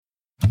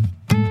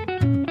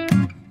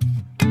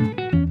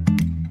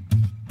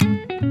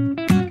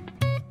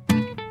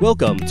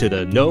Welcome to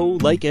the Know,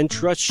 Like, and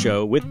Trust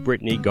Show with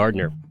Brittany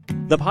Gardner,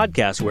 the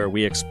podcast where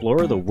we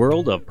explore the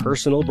world of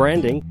personal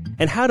branding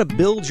and how to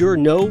build your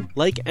know,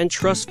 like, and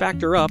trust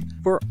factor up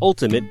for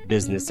ultimate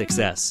business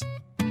success.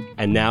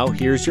 And now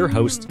here's your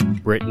host,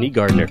 Brittany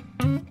Gardner.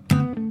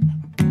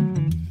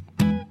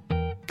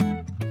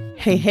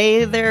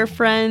 Hey there,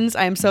 friends.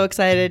 I'm so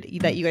excited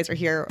that you guys are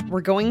here.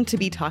 We're going to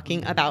be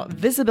talking about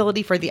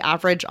visibility for the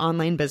average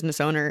online business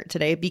owner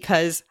today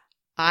because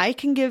I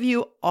can give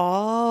you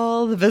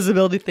all the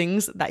visibility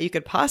things that you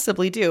could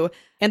possibly do,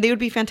 and they would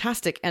be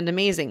fantastic and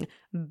amazing.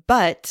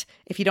 But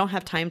if you don't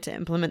have time to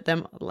implement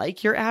them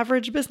like your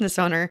average business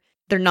owner,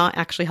 they're not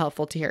actually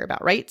helpful to hear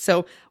about, right?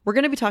 So we're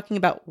going to be talking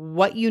about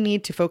what you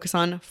need to focus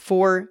on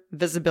for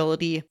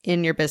visibility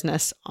in your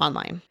business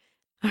online.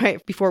 All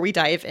right, before we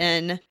dive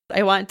in,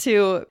 I want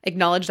to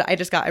acknowledge that I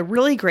just got a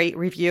really great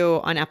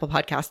review on Apple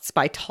Podcasts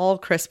by Tall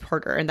Chris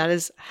Porter, and that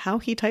is how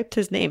he typed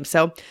his name.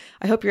 So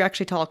I hope you're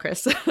actually tall,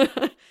 Chris.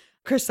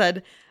 Chris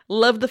said,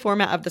 "Love the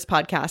format of this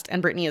podcast,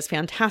 and Brittany is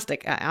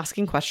fantastic at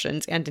asking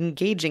questions and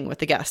engaging with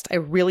the guest. I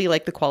really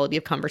like the quality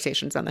of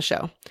conversations on the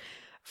show.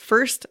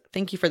 First,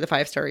 thank you for the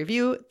 5-star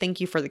review.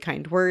 Thank you for the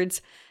kind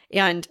words.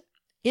 And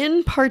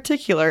in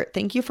particular,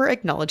 thank you for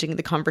acknowledging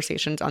the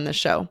conversations on this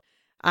show.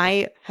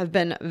 I have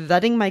been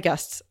vetting my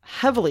guests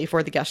heavily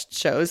for the guest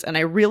shows, and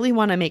I really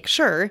want to make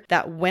sure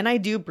that when I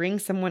do bring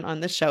someone on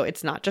the show,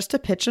 it's not just a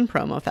pitch and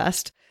promo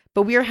fest,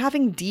 but we are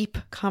having deep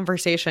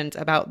conversations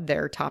about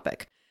their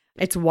topic.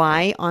 It's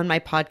why on my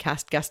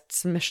podcast guest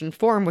submission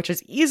form, which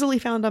is easily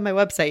found on my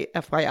website,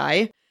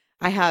 FYI,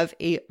 I have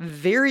a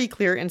very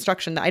clear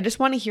instruction that I just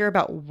want to hear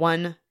about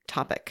one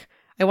topic.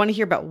 I want to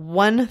hear about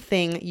one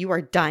thing you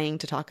are dying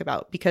to talk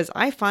about, because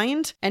I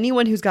find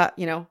anyone who's got,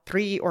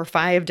 3 or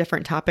 5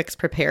 different topics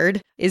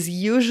prepared is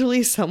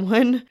usually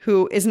someone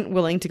who isn't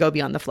willing to go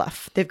beyond the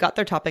fluff. They've got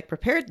their topic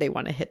prepared. They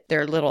want to hit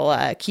their little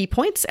key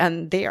points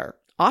and they are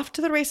off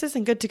to the races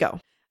and good to go.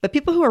 But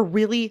people who are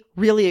really,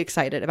 really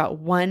excited about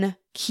one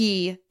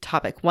key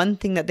topic, one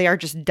thing that they are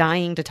just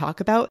dying to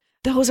talk about,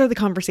 those are the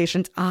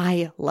conversations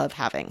I love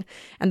having.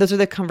 And those are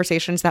the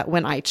conversations that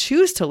when I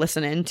choose to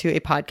listen into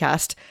a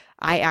podcast,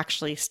 I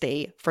actually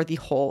stay for the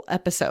whole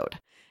episode.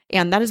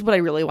 And that is what I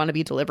really want to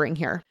be delivering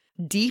here.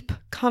 Deep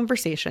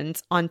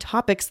conversations on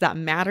topics that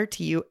matter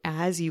to you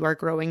as you are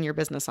growing your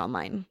business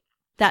online.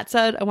 That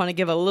said, I want to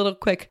give a little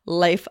quick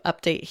life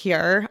update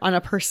here on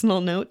a personal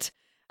note.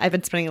 I've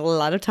been spending a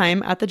lot of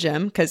time at the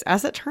gym because,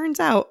 as it turns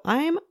out,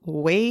 I'm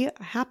way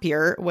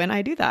happier when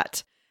I do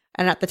that.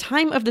 And at the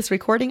time of this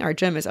recording, our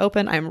gym is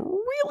open. I'm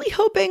really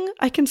hoping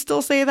I can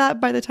still say that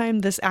by the time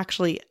this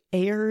actually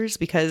airs,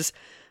 because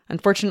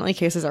unfortunately,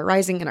 cases are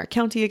rising in our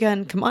county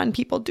again. Come on,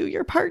 people, do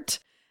your part.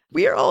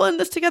 We are all in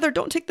this together.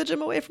 Don't take the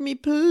gym away from me,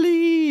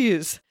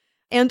 please.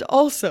 And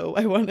also,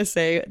 I want to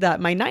say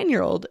that my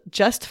 9-year-old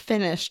just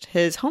finished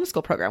his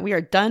homeschool program. We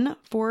are done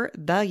for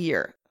the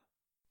year.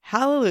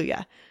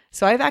 Hallelujah.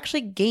 So I've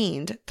actually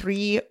gained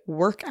 3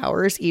 work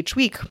hours each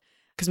week,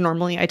 because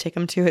normally I take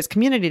him to his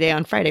community day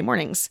on Friday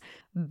mornings.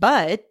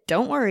 But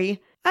don't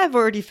worry, I've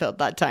already filled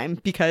that time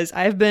because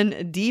I've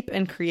been deep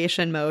in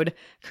creation mode,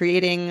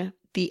 creating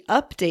the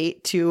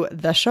update to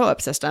the Show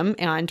Up system.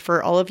 And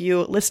for all of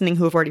you listening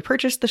who have already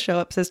purchased the Show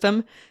Up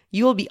system,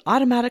 you will be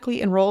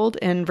automatically enrolled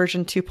in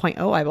version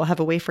 2.0. I will have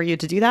a way for you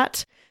to do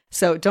that.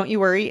 So don't you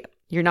worry,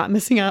 you're not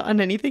missing out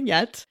on anything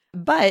yet.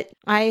 But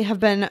I have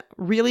been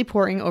really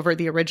poring over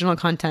the original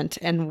content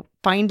and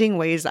finding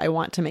ways I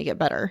want to make it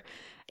better.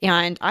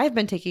 And I've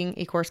been taking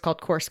a course called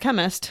Course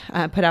Chemist,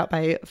 put out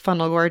by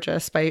Funnel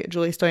Gorgeous by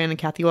Julie Stoyan and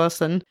Kathy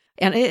Wilson.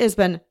 And it has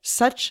been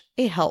such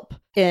a help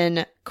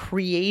in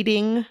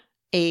creating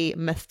a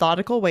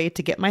methodical way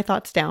to get my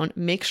thoughts down,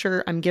 make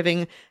sure I'm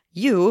giving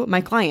you,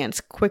 my clients,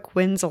 quick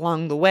wins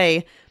along the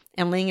way,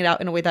 and laying it out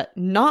in a way that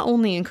not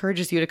only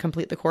encourages you to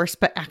complete the course,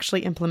 but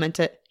actually implement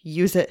it,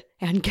 use it,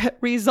 and get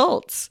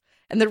results.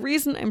 And the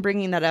reason I'm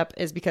bringing that up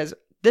is because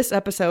this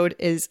episode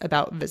is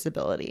about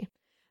visibility.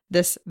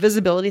 This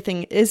visibility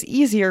thing is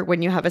easier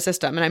when you have a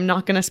system, and I'm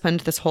not going to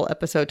spend this whole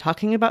episode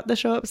talking about the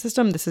Show Up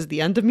system. This is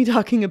the end of me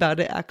talking about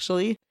it,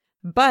 actually.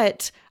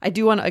 But I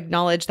do want to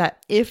acknowledge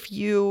that if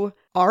you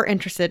are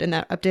interested in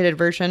that updated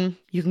version,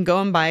 you can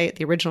go and buy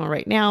the original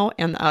right now,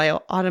 and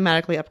I'll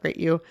automatically upgrade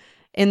you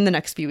in the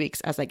next few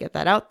weeks as I get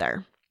that out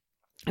there.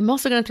 I'm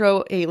also going to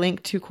throw a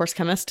link to Course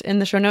Chemist in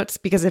the show notes,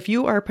 because if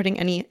you are putting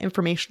any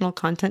informational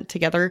content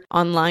together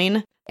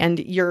online and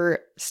you're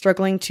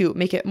struggling to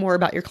make it more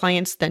about your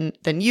clients than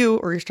you,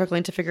 or you're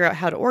struggling to figure out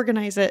how to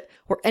organize it,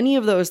 or any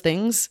of those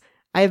things,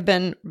 I've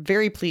been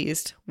very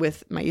pleased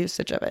with my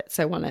usage of it.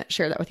 So I want to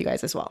share that with you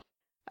guys as well.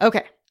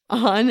 Okay,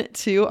 on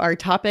to our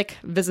topic,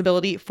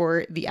 visibility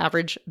for the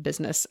average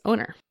business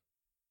owner.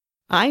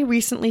 I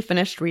recently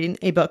finished reading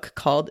a book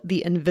called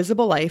The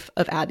Invisible Life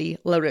of Addie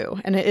LaRue,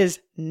 and it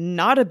is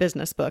not a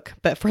business book,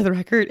 but for the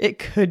record, it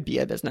could be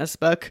a business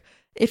book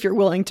if you're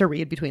willing to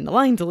read between the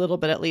lines a little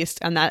bit at least,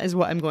 and that is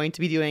what I'm going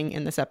to be doing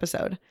in this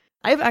episode.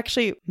 I've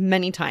actually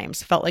many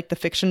times felt like the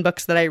fiction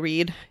books that I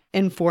read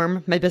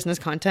inform my business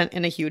content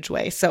in a huge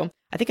way. So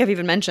I think I've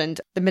even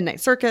mentioned The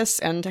Midnight Circus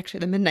and actually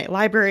The Midnight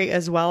Library,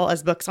 as well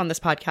as books on this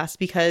podcast,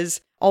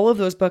 because all of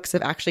those books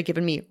have actually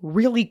given me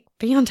really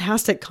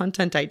fantastic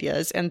content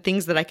ideas and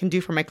things that I can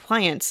do for my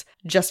clients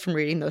just from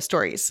reading those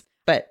stories.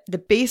 But the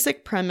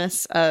basic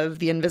premise of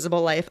The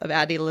Invisible Life of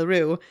Addie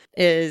LaRue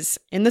is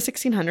in the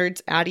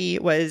 1600s, Addie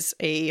was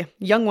a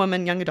young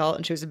woman, young adult,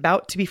 and she was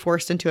about to be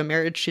forced into a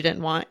marriage she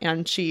didn't want.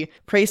 And she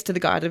prays to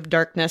the god of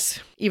darkness,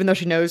 even though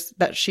she knows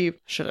that she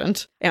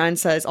shouldn't, and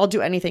says, I'll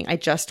do anything. I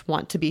just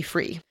want to be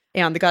free.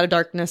 And the god of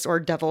darkness or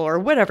devil or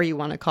whatever you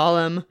want to call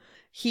him,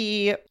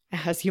 he,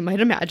 as you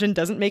might imagine,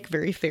 doesn't make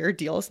very fair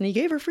deals. And he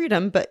gave her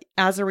freedom, but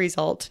as a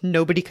result,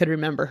 nobody could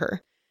remember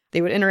her. They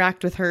would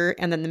interact with her,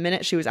 and then the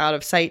minute she was out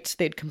of sight,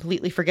 they'd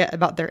completely forget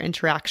about their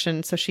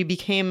interaction, so she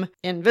became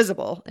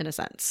invisible, in a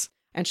sense.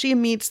 And she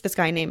meets this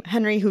guy named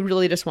Henry, who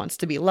really just wants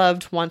to be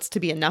loved, wants to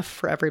be enough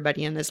for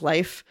everybody in his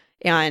life.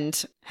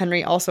 And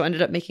Henry also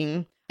ended up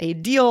making a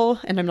deal,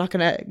 and I'm not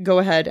going to go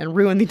ahead and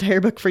ruin the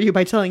entire book for you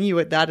by telling you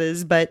what that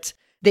is, but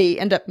they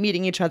end up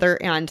meeting each other,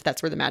 and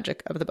that's where the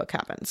magic of the book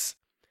happens.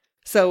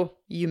 So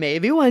you may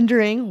be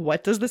wondering,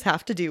 what does this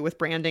have to do with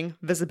branding,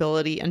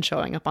 visibility, and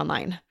showing up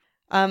online?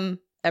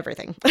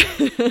 Everything.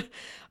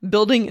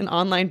 Building an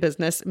online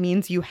business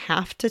means you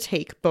have to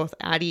take both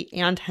Addie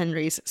and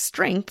Henry's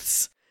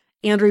strengths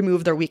and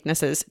remove their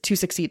weaknesses to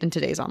succeed in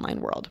today's online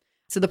world.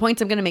 So the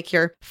points I'm going to make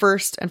here,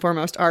 first and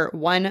foremost, are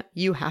 1,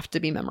 you have to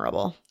be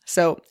memorable.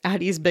 So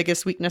Addie's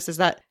biggest weakness is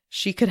that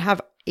she could have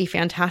a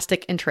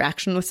fantastic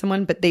interaction with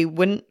someone, but they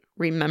wouldn't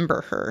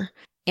remember her.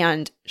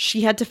 And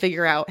she had to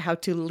figure out how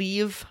to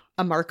leave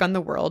a mark on the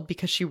world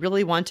because she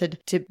really wanted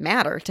to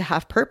matter, to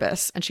have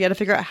purpose. And she had to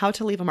figure out how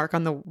to leave a mark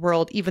on the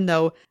world, even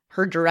though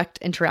her direct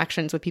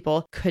interactions with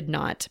people could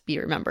not be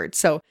remembered.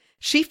 So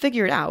she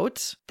figured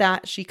out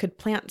that she could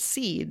plant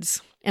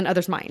seeds in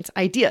others' minds,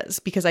 ideas,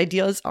 because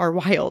ideas are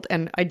wild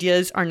and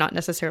ideas are not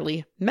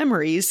necessarily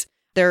memories.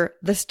 They're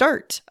the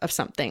start of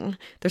something.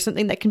 There's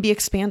something that can be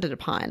expanded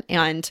upon.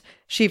 And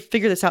she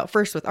figured this out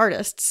first with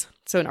artists.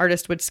 So an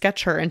artist would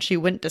sketch her and she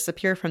wouldn't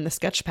disappear from the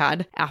sketch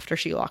pad after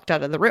she walked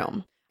out of the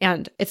room.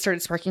 And it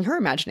started sparking her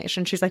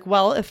imagination. She's like,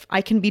 well, if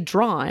I can be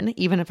drawn,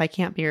 even if I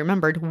can't be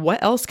remembered,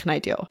 what else can I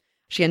do?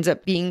 She ends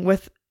up being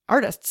with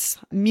artists,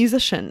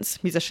 musicians.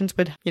 Musicians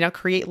would,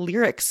 create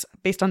lyrics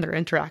based on their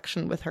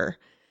interaction with her.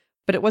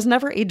 But it was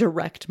never a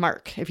direct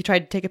mark. If you tried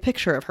to take a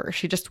picture of her,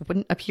 she just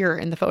wouldn't appear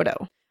in the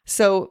photo.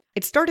 So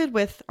it started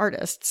with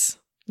artists,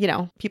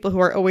 people who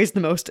are always the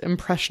most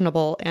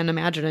impressionable and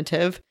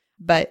imaginative.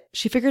 But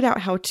she figured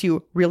out how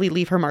to really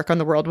leave her mark on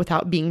the world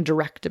without being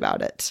direct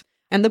about it.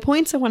 And the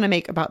points I want to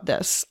make about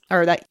this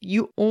are that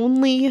you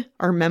only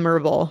are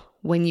memorable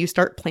when you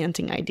start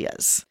planting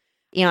ideas.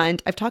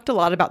 And I've talked a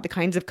lot about the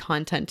kinds of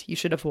content you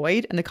should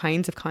avoid and the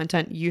kinds of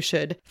content you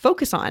should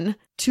focus on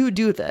to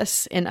do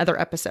this in other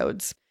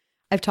episodes.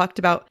 I've talked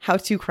about how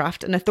to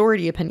craft an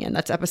authority opinion.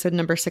 That's episode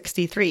number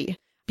 63.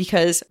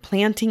 Because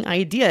planting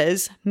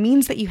ideas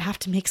means that you have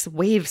to make some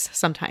waves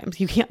sometimes.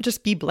 You can't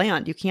just be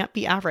bland. You can't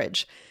be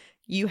average.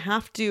 You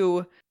have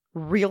to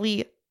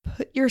really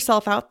put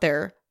yourself out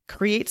there,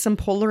 create some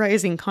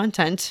polarizing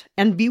content,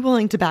 and be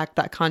willing to back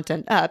that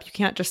content up. You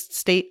can't just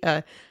state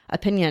an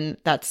opinion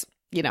that's,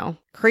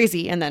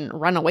 crazy and then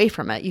run away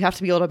from it. You have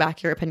to be able to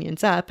back your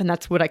opinions up. And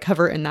that's what I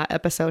cover in that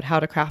episode, How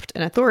to Craft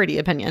an Authority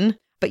Opinion.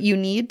 But you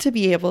need to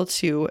be able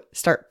to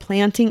start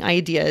planting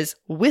ideas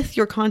with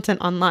your content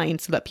online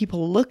so that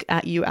people look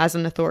at you as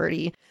an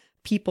authority.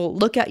 People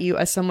look at you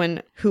as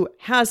someone who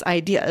has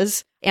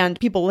ideas, and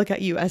people look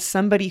at you as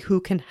somebody who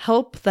can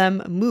help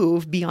them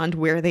move beyond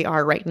where they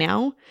are right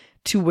now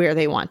to where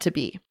they want to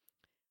be.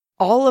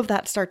 All of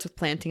that starts with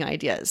planting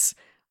ideas.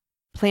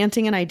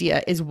 Planting an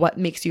idea is what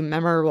makes you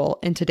memorable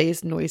in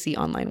today's noisy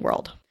online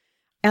world.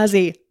 As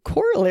a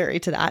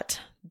corollary to that,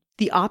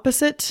 the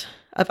opposite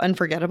of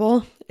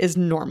unforgettable is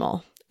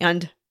normal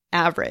and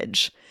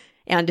average.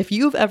 And if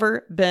you've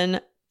ever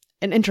been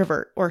an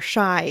introvert or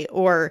shy,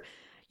 or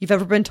you've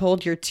ever been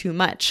told you're too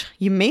much,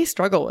 you may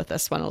struggle with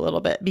this one a little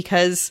bit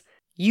because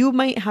you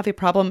might have a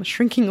problem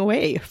shrinking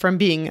away from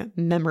being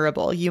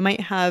memorable. You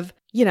might have,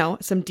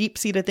 some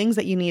deep-seated things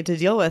that you need to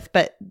deal with.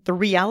 But the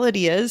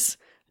reality is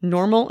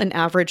normal and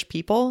average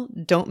people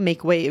don't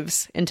make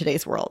waves in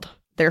today's world.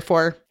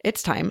 Therefore,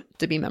 it's time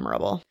to be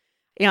memorable.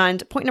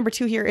 And point number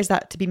 2 here is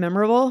that to be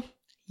memorable,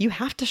 you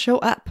have to show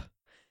up.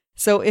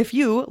 So if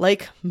you,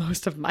 like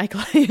most of my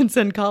clients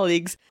and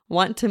colleagues,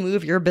 want to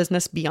move your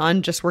business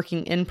beyond just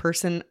working in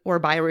person or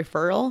by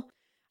referral,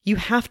 you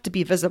have to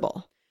be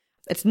visible.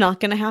 It's not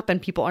going to happen.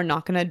 People are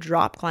not going to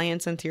drop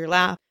clients into your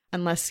lap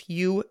unless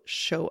you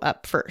show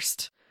up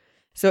first.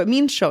 So it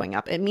means showing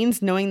up. It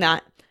means knowing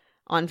that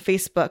on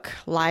Facebook,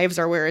 lives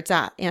are where it's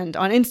at. And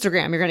on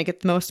Instagram, you're going to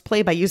get the most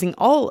play by using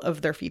all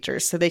of their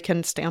features so they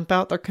can stamp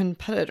out their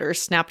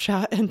competitors,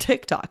 Snapchat and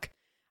TikTok.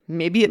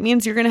 Maybe it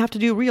means you're going to have to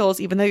do reels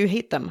even though you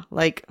hate them,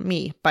 like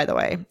me, by the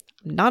way.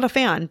 I'm not a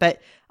fan,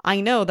 but I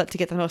know that to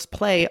get the most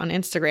play on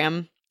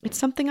Instagram, it's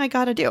something I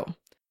got to do.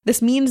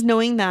 This means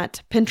knowing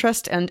that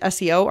Pinterest and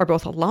SEO are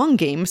both long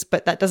games,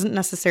 but that doesn't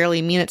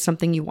necessarily mean it's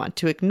something you want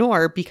to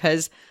ignore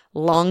because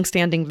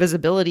long-standing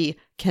visibility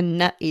can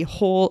net a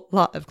whole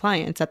lot of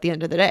clients at the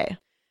end of the day.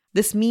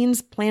 This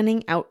means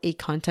planning out a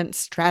content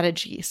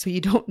strategy so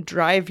you don't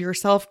drive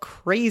yourself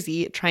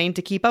crazy trying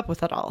to keep up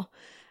with it all.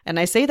 And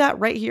I say that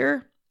right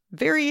here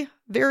very,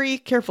 very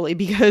carefully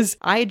because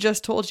I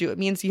just told you it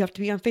means you have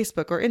to be on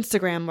Facebook or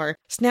Instagram or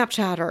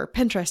Snapchat or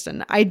Pinterest.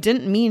 And I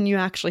didn't mean you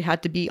actually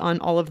had to be on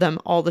all of them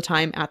all the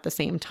time at the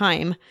same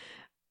time.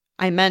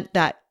 I meant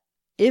that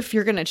if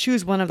you're going to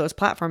choose one of those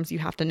platforms, you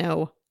have to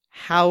know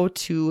how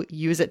to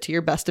use it to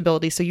your best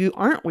ability so you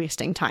aren't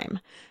wasting time.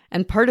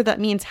 And part of that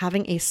means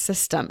having a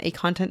system, a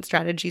content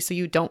strategy so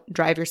you don't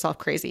drive yourself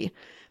crazy.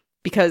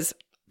 Because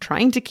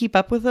trying to keep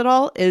up with it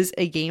all is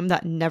a game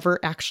that never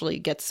actually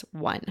gets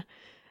won.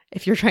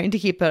 If you're trying to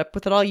keep up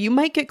with it all, you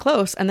might get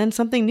close and then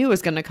something new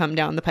is going to come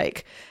down the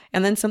pike.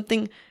 And then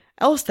something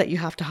else that you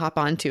have to hop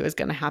onto is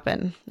going to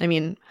happen. I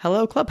mean,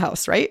 hello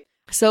Clubhouse, right?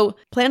 So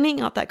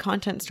planning out that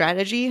content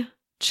strategy,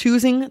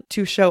 choosing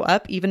to show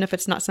up, even if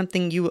it's not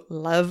something you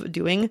love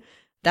doing,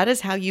 that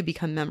is how you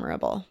become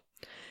memorable.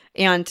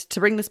 And to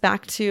bring this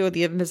back to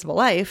the invisible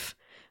life,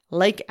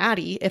 like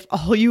Addie, if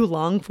all you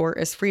long for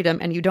is freedom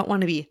and you don't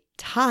want to be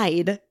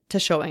tied to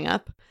showing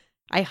up,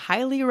 I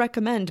highly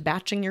recommend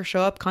batching your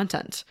show up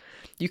content.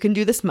 You can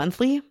do this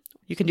monthly.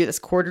 You can do this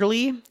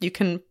quarterly. You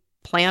can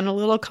plan a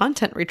little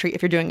content retreat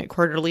if you're doing it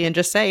quarterly and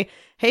just say,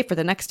 hey, for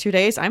the next 2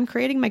 days, I'm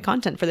creating my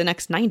content for the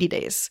next 90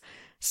 days.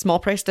 Small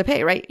price to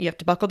pay, right? You have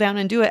to buckle down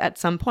and do it at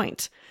some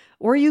point.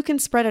 Or you can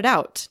spread it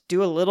out,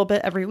 do a little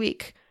bit every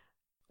week.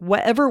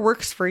 Whatever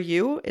works for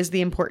you is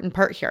the important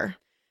part here.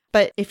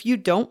 But if you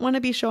don't want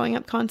to be showing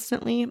up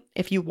constantly,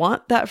 if you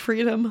want that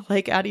freedom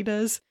like Addie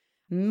does,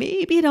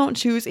 maybe don't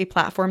choose a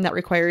platform that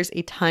requires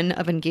a ton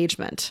of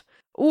engagement.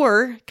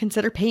 Or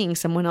consider paying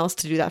someone else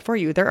to do that for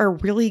you. There are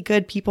really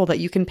good people that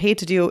you can pay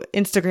to do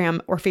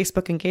Instagram or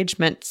Facebook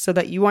engagement so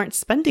that you aren't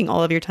spending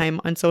all of your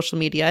time on social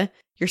media.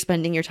 You're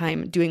spending your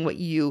time doing what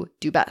you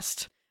do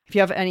best. If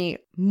you have any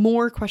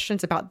more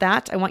questions about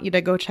that, I want you to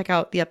go check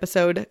out the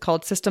episode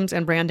called Systems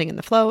and Branding in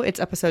the Flow.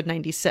 It's episode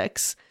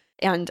 96.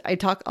 And I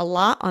talk a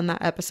lot on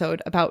that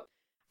episode about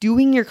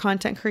doing your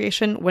content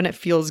creation when it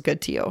feels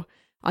good to you,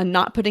 on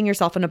not putting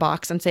yourself in a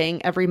box and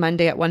saying every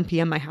Monday at 1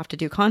 p.m. I have to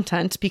do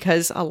content,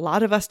 because a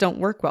lot of us don't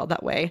work well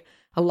that way.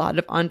 A lot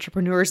of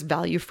entrepreneurs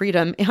value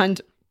freedom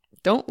and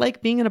don't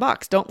like being in a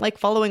box, don't like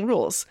following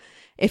rules.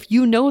 If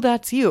you know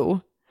that's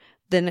you,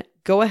 then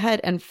go ahead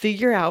and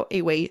figure out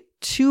a way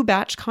to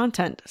batch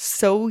content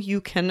so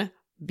you can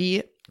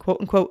be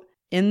quote unquote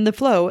in the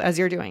flow as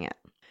you're doing it.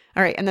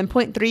 All right. And then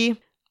point 3,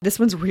 this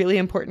one's really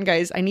important,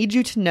 guys. I need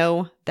you to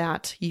know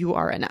that you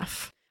are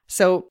enough.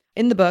 So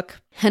in the book,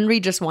 Henry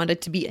just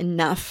wanted to be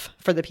enough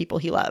for the people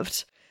he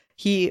loved.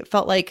 He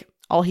felt like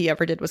all he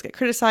ever did was get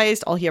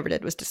criticized. All he ever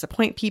did was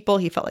disappoint people.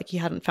 He felt like he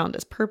hadn't found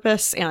his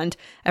purpose and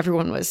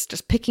everyone was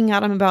just picking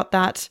at him about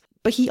that.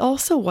 But he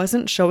also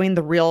wasn't showing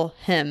the real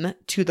him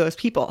to those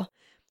people.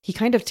 He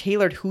kind of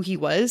tailored who he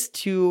was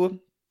to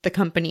the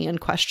company in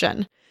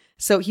question.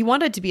 So he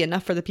wanted to be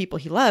enough for the people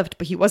he loved,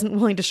 but he wasn't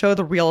willing to show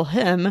the real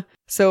him.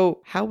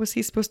 So how was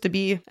he supposed to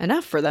be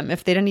enough for them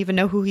if they didn't even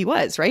know who he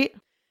was, right?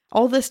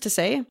 All this to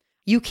say,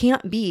 you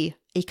can't be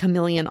a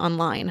chameleon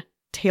online,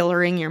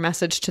 tailoring your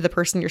message to the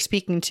person you're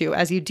speaking to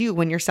as you do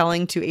when you're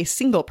selling to a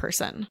single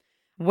person.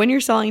 When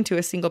you're selling to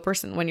a single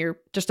person, when you're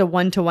just a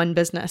one-to-one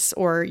business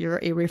or you're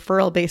a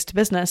referral-based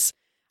business,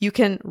 you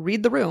can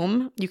read the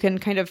room. You can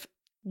kind of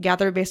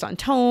gather based on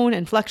tone,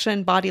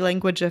 inflection, body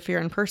language if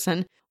you're in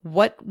person,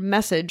 what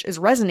message is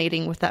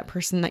resonating with that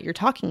person that you're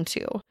talking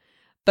to.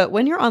 But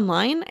when you're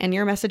online and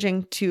you're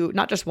messaging to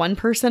not just one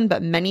person,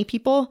 but many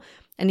people,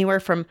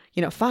 anywhere from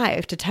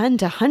 5 to 10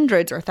 to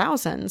hundreds or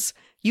thousands,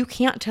 you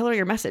can't tailor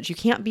your message. You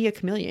can't be a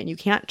chameleon. You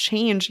can't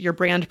change your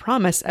brand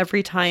promise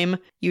every time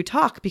you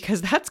talk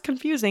because that's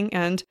confusing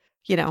and,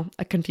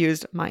 a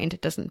confused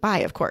mind doesn't buy,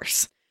 of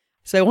course.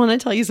 So I want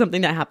to tell you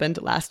something that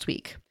happened last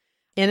week.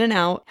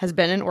 In-N-Out has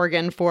been in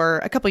Oregon for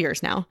a couple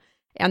years now,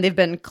 and they've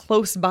been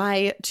close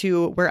by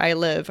to where I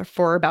live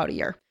for about a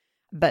year.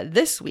 But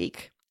this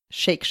week,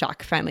 Shake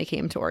Shack finally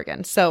came to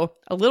Oregon. So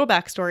a little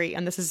backstory,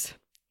 and this is,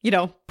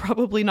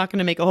 probably not going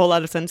to make a whole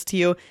lot of sense to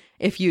you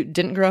if you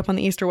didn't grow up on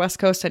the East or West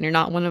Coast and you're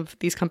not one of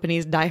these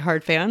companies'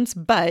 diehard fans,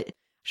 but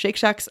Shake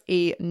Shack's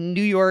a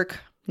New York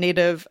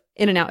native.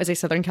 In-N-Out is a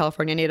Southern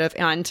California native,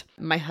 and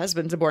my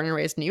husband's a born and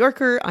raised New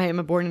Yorker. I am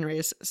a born and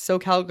raised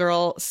SoCal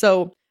girl.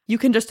 So you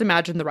can just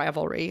imagine the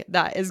rivalry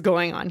that is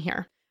going on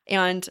here.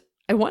 And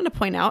I want to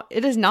point out,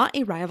 it is not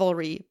a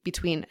rivalry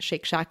between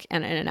Shake Shack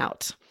and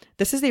In-N-Out.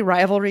 This is a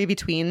rivalry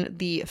between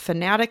the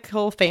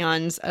fanatical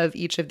fans of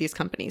each of these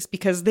companies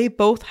because they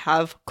both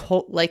have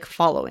cult-like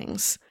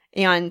followings.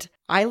 And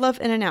I love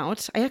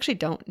In-N-Out. I actually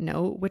don't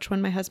know which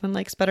one my husband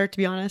likes better, to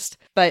be honest.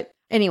 But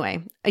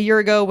anyway, a year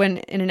ago when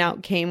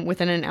In-N-Out came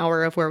within an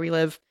hour of where we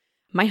live,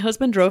 my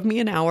husband drove me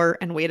an hour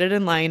and waited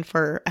in line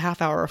for a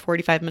half hour or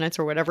 45 minutes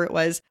or whatever it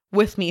was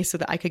with me so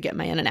that I could get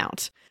my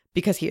In-N-Out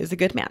because he is a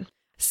good man.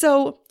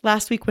 So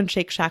last week when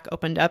Shake Shack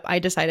opened up, I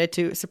decided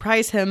to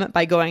surprise him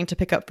by going to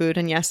pick up food.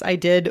 And yes, I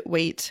did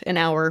wait an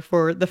hour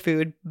for the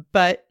food,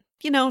 but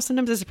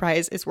sometimes a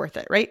surprise is worth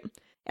it, right?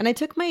 And I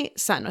took my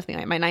son with me,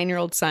 my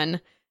 9-year-old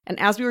son. And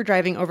as we were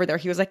driving over there,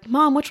 he was like,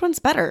 Mom, which one's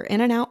better,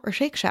 In-N-Out or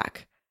Shake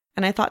Shack?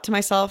 And I thought to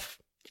myself,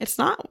 it's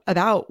not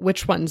about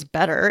which one's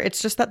better.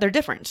 It's just that they're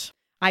different.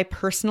 I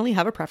personally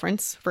have a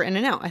preference for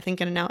In-N-Out. I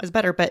think In-N-Out is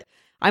better, but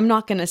I'm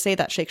not going to say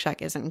that Shake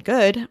Shack isn't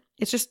good.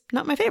 It's just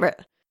not my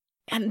favorite.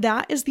 And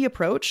that is the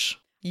approach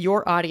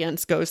your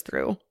audience goes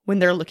through when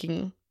they're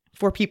looking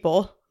for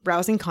people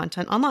browsing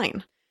content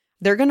online.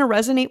 They're going to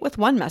resonate with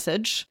one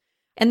message,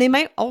 and they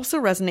might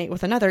also resonate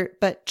with another,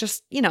 but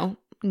just,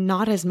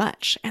 not as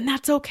much. And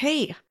that's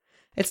okay.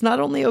 It's not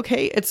only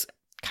okay, it's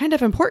kind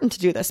of important to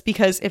do this,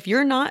 because if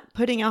you're not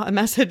putting out a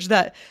message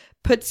that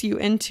puts you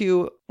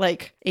into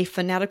like a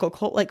fanatical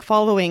cult-like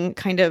following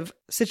kind of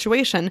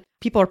situation,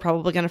 people are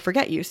probably going to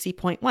forget you. See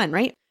point 1,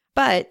 right?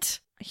 But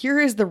here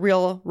is the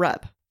real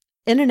rub.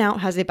 In-N-Out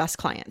has a best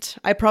client.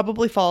 I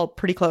probably fall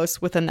pretty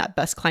close within that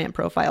best client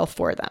profile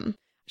for them.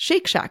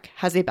 Shake Shack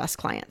has a best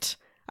client.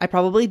 I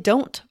probably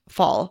don't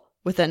fall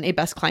within a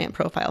best client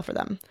profile for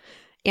them.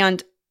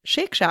 And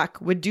Shake Shack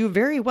would do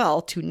very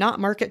well to not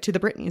market to the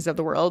Britneys of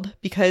the world,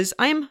 because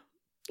I'm,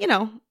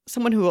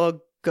 someone who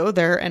will go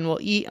there and will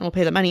eat and will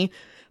pay the money,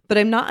 but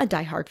I'm not a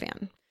diehard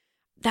fan.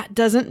 That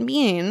doesn't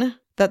mean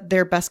that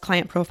their best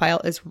client profile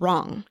is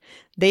wrong.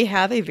 They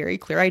have a very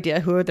clear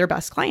idea who their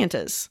best client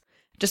is.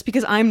 Just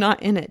because I'm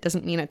not in it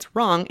doesn't mean it's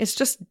wrong. It's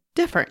just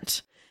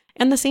different.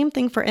 And the same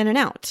thing for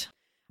In-N-Out.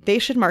 They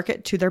should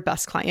market to their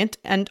best client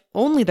and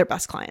only their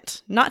best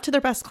client, not to their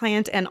best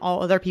client and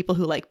all other people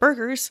who like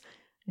burgers,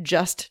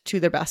 just to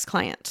their best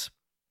client.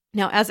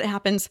 Now, as it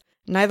happens,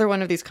 neither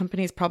one of these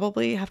companies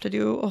probably have to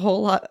do a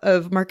whole lot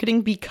of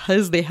marketing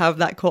because they have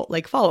that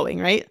cult-like following,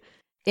 right?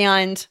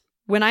 And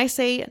when I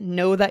say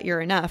know that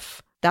you're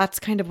enough, that's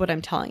kind of what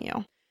I'm telling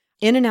you.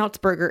 In-N-Out's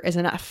burger is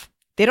enough.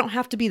 They don't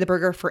have to be the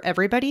burger for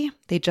everybody.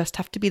 They just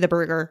have to be the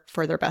burger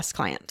for their best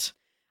client.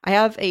 I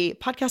have a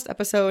podcast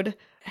episode,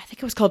 I think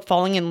it was called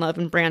Falling in Love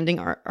and Branding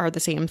are the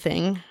Same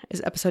Thing,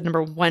 is episode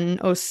number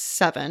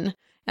 107. And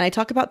I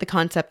talk about the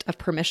concept of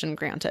permission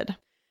granted.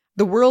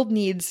 The world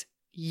needs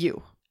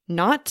you,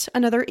 not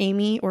another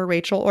Amy or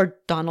Rachel or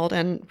Donald.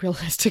 And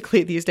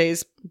realistically these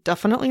days,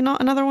 definitely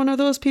not another one of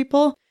those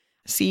people.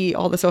 See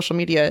all the social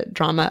media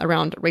drama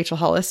around Rachel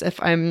Hollis. If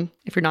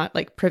you're not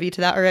like privy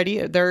to that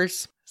already,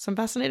 there's some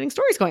fascinating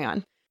stories going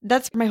on.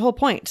 That's my whole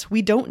point.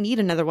 We don't need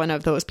another one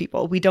of those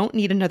people. We don't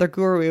need another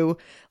guru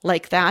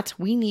like that.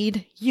 We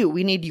need you.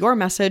 We need your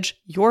message,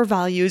 your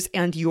values,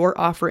 and your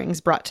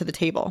offerings brought to the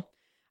table.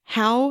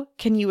 How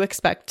can you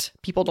expect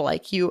people to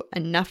like you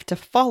enough to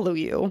follow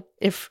you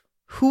if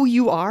who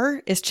you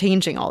are is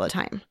changing all the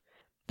time?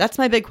 That's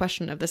my big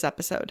question of this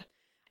episode.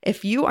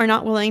 If you are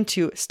not willing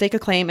to stake a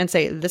claim and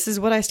say, this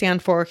is what I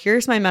stand for,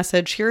 here's my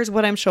message, here's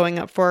what I'm showing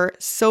up for,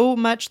 so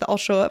much that I'll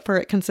show up for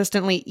it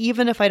consistently,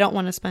 even if I don't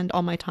want to spend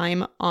all my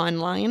time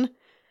online.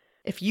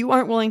 If you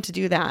aren't willing to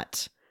do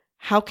that,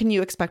 how can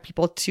you expect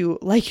people to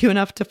like you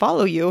enough to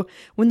follow you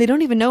when they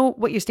don't even know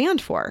what you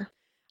stand for?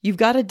 You've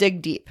got to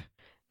dig deep.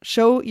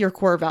 Show your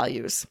core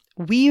values.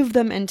 Weave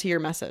them into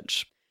your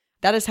message.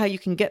 That is how you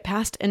can get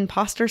past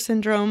imposter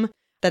syndrome.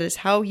 That is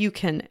how you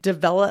can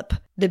develop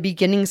the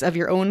beginnings of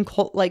your own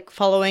cult-like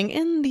following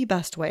in the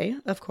best way,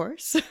 of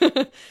course.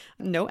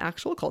 No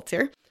actual cults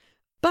here.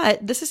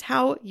 But this is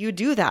how you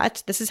do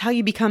that. This is how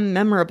you become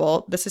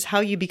memorable. This is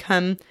how you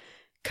become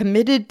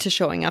committed to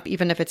showing up,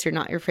 even if it's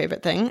not your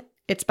favorite thing.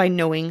 It's by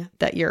knowing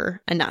that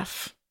you're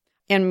enough.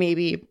 And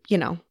maybe,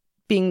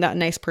 being that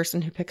nice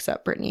person who picks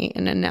up Brittany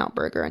an In-N-Out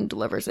burger and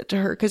delivers it to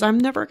her, because I'm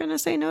never going to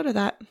say no to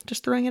that.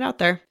 Just throwing it out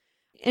there.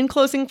 In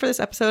closing for this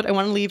episode, I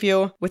want to leave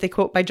you with a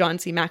quote by John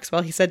C.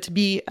 Maxwell. He said, to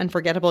be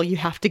unforgettable, you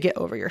have to get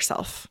over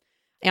yourself.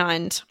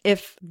 And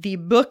if the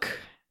book,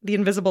 The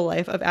Invisible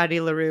Life of Addie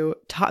LaRue,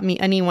 taught me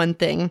any one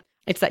thing,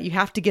 it's that you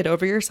have to get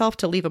over yourself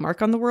to leave a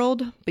mark on the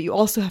world, but you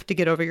also have to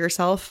get over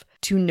yourself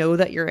to know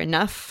that you're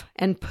enough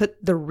and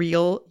put the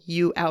real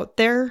you out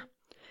there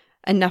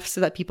enough so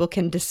that people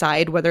can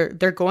decide whether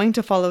they're going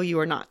to follow you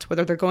or not,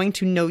 whether they're going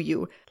to know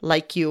you,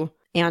 like you,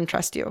 and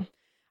trust you.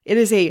 It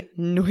is a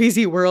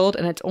noisy world,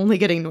 and it's only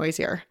getting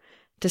noisier.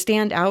 To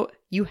stand out,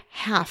 you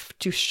have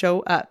to show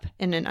up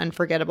in an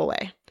unforgettable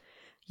way.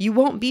 You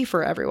won't be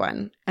for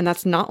everyone, and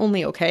that's not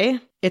only okay,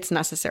 it's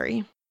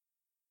necessary.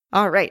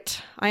 All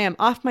right, I am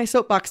off my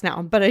soapbox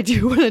now, but I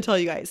do want to tell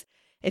you guys,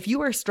 if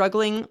you are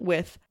struggling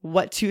with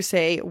what to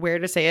say, where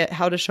to say it,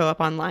 how to show up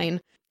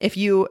online, if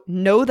you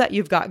know that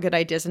you've got good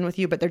ideas in with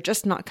you, but they're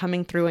just not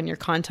coming through in your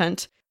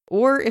content,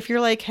 or if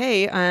you're like,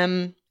 hey,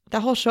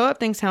 that whole show up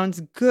thing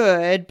sounds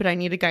good, but I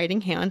need a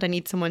guiding hand. I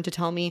need someone to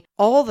tell me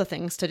all the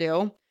things to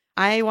do.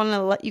 I want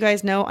to let you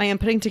guys know I am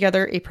putting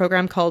together a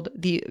program called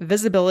the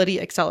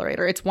Visibility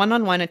Accelerator. It's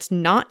one-on-one. It's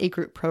not a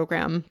group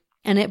program.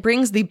 And it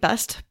brings the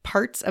best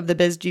parts of the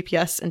Biz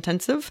GPS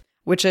Intensive,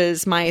 which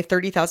is my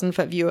 30,000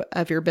 foot view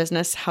of your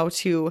business, how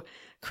to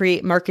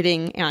create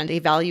marketing and a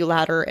value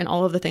ladder and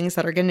all of the things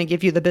that are going to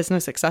give you the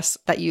business success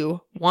that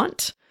you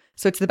want.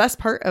 So it's the best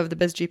part of the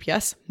Biz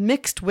GPS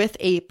mixed with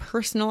a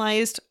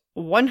personalized,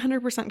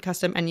 100%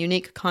 custom and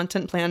unique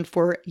content plan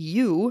for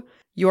you,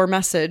 your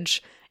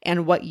message,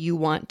 and what you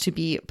want to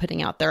be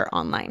putting out there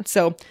online.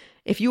 So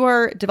if you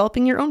are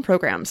developing your own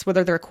programs,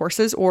 whether they're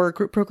courses or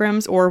group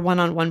programs or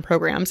one-on-one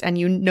programs, and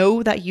you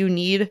know that you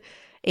need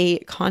a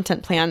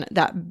content plan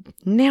that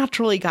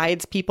naturally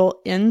guides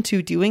people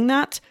into doing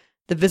that,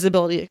 the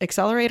Visibility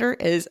Accelerator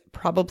is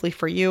probably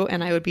for you,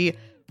 and I would be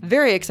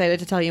very excited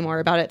to tell you more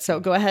about it. So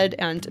go ahead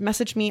and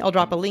message me. I'll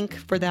drop a link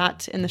for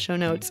that in the show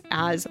notes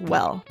as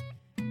well.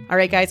 All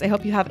right, guys, I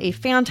hope you have a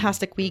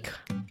fantastic week.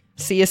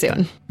 See you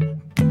soon.